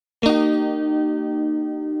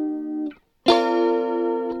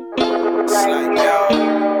like, yo.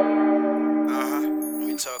 Let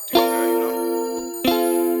me talk to you, girl, you know.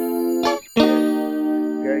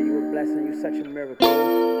 Girl, you a blessing, you such a miracle.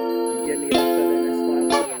 You give me that feeling, that's why I'm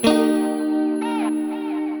feeling you.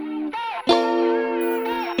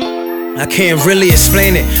 I can't really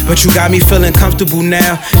explain it, but you got me feeling comfortable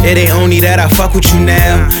now. It ain't only that I fuck with you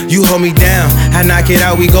now. You hold me down, I knock it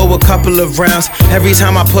out, we go a couple of rounds. Every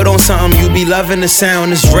time I put on something, you be loving the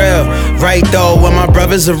sound. It's real, right though, when my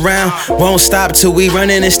brothers around. Won't stop till we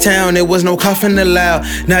run in this town. There was no cuffing allowed.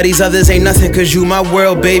 Now these others ain't nothing, cause you my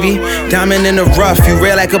world, baby. Diamond in the rough, you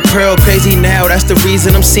real like a pearl. Crazy now, that's the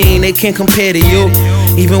reason I'm seen. They can't compare to you.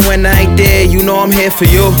 Even when I ain't there, you know I'm here for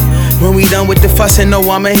you. When we done with the fussing, know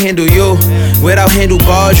I'ma handle you. Without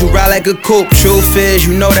handlebars, you ride like a coupe. Truth is,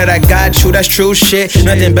 you know that I got you, that's true shit.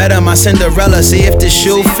 Nothing better, my Cinderella, see if the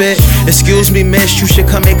shoe fit. Excuse me, miss, you should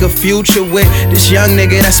come make a future with this young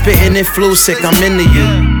nigga that's spitting in flu sick. I'm into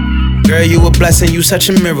you. Girl, you a blessing, you such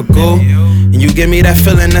a miracle. And you give me that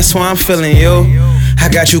feeling, that's why I'm feeling you. I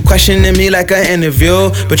got you questioning me like an interview,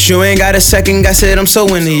 but you ain't got a second guess it, I'm so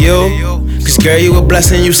into you. Cause girl, you a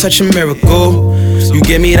blessing, you such a miracle. You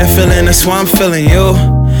give me that feeling, that's why I'm feeling you.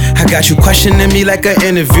 I got you questioning me like an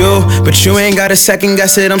interview, but you ain't got a second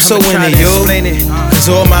guess it, I'm so into you. Cause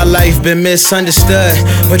all my life been misunderstood,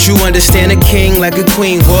 but you understand a king like a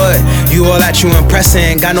queen would. You all that you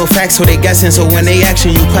impressing, got no facts so they guessing. So when they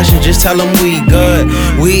asking you questions, just tell them we good.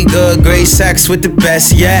 We good, great sex with the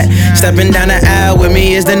best yet. Stepping down the aisle with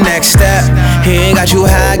me is the next step. He ain't got you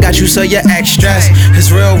high, got you so you're extra. It's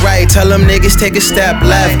real right, tell them niggas take a step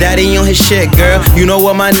left. Daddy on his shit, girl, you know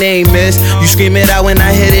what my name is. You scream it out when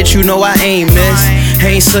I hit it, you know I ain't miss.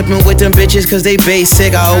 Ain't slipping with them bitches cause they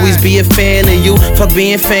basic. I always be a fan of you, fuck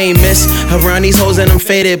being famous. Around these hoes and I'm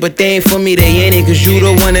faded, but they ain't for me, they ain't it. Cause you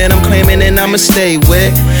the one that I'm claiming and I'ma stay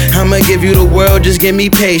with. I'ma give you the world, just give me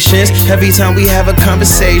patience. Every time we have a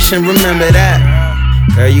conversation, remember that.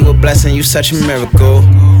 Girl, you a blessing, you such a miracle.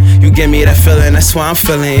 You give me that feeling, that's why I'm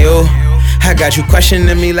feeling you. I got you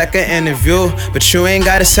questioning me like an interview, but you ain't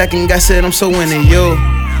got a second guess it, I'm so into you.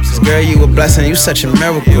 Cause girl, you a blessing, you such a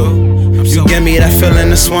miracle. You give me that feeling,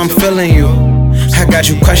 that's why I'm feeling you. I got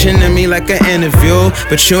you questioning me like an interview,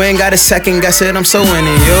 but you ain't got a second guess it, I'm so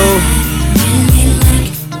into you.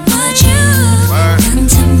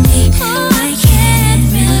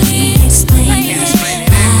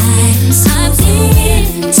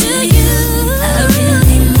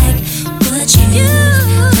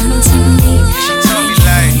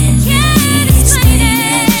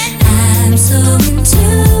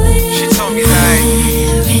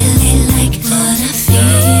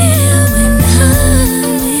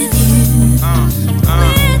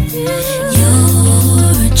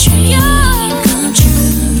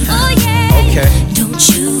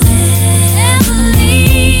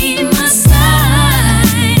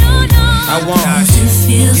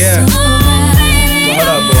 Yeah.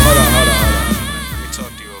 Hold on. Let me talk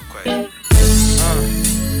to you real quick.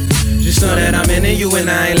 Just know that I'm into you and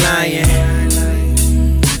I ain't lying.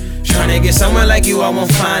 Tryna get someone like you, I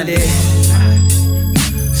won't find it.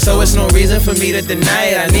 So it's no reason for me to deny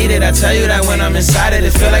it. I need it, I tell you that when I'm inside it.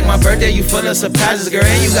 It feel like my birthday, you full of surprises, girl,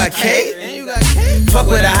 and you got cake. Fuck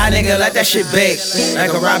with a hot nigga, let that shit bake.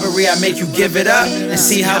 Like a robbery, I make you give it up and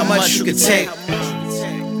see how much you can take.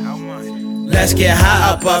 Let's get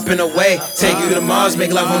high up and away. Take you to Mars,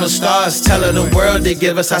 make love on the stars. Tell her the world to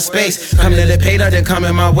give us our space. Come to the paid then come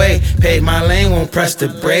in my way. Paid my lane, won't press the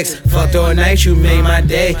brakes. Fucked all night, you made my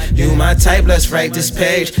day. You my type, let's write this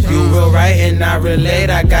page. You real right and I relate.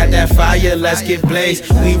 I got that fire, let's get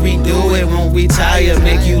blazed. We redo it, won't retire.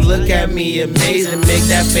 Make you look at me amazing. Make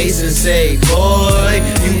that face and say, boy,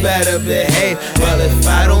 you better behave. Well, if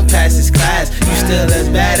I don't pass this class, you still as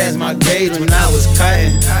bad as my grades when I was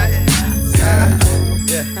cutting.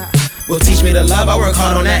 Well, teach me to love, I work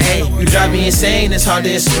hard on that A. You drive me insane, it's hard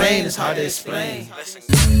to explain.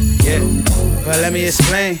 Yeah, but let me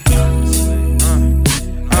explain.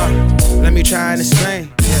 Let me try and explain.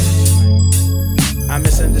 I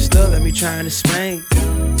misunderstood, let me try and explain.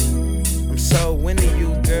 I'm so into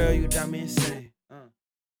you, girl, you drive me insane.